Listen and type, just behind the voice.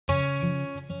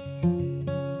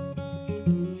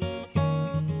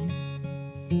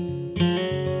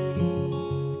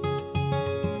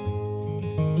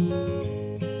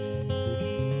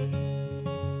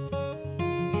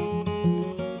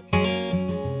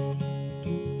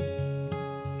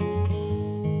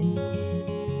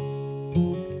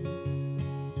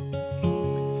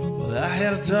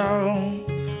had a talk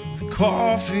with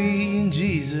coffee and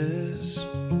Jesus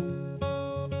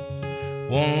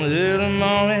one little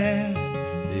morning,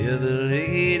 the other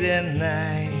late at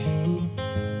night.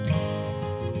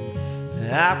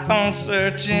 I've gone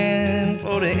searching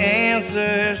for the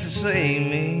answers to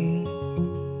save me.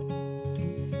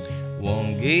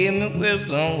 One gave me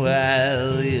wisdom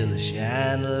while the other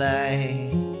shined the light.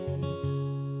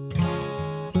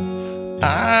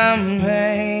 I'm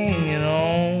hanging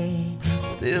on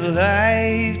with this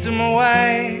life to my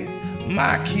wife,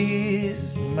 my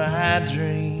kids, my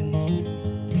dreams.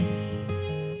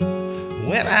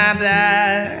 When I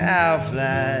die, I'll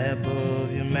fly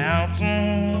above your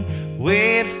mountain,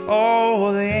 wait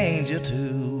for the angel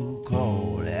to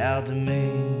call out to me.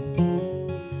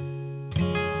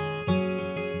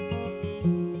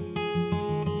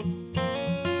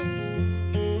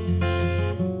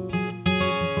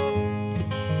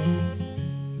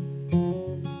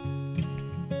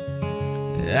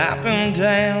 Up and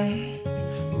down,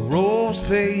 roads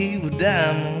paved with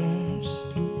diamonds,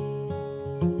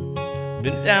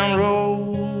 been down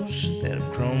roads that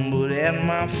have crumbled at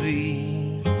my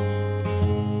feet.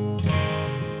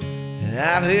 And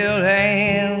I've held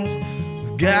hands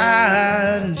with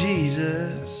God and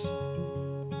Jesus,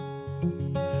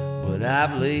 but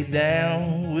I've laid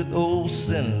down with old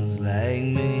sinners like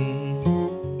me.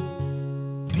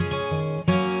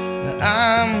 Now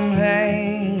I'm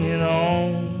hanging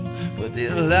on for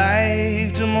this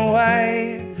life to my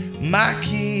wife, my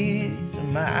kids,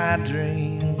 and my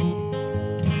dreams.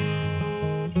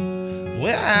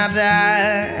 When I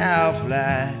die, I'll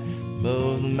fly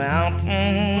above the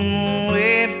mountain,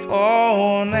 wait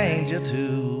for an angel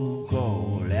to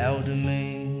call out to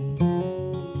me.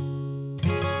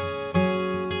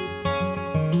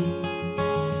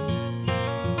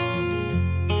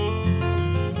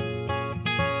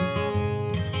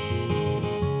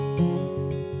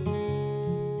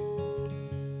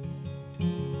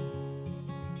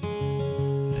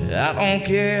 I don't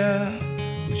care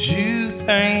what you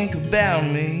think about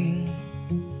me,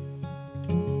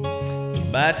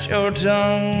 bite your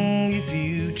tongue if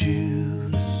you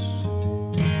choose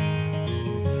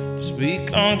to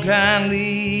speak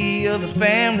unkindly of the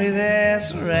family that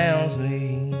surrounds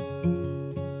me.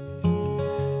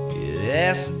 Yeah,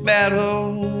 that's a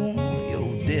battle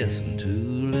you're destined to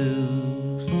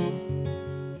lose.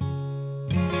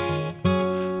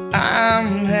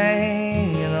 I'm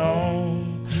hanging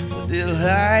on for this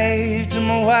life to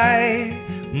my wife,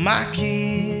 my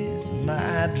kids,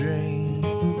 my dreams.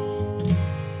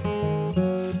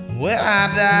 When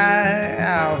I die,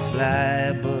 I'll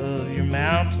fly above your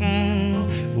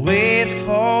mountain, wait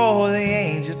for the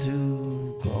angel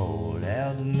to call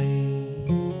out to me.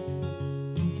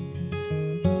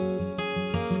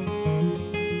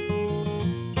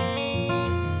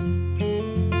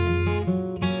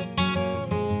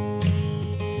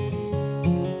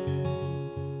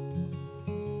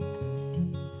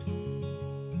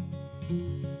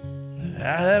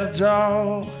 I had a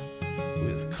talk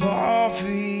with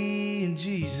coffee and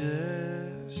Jesus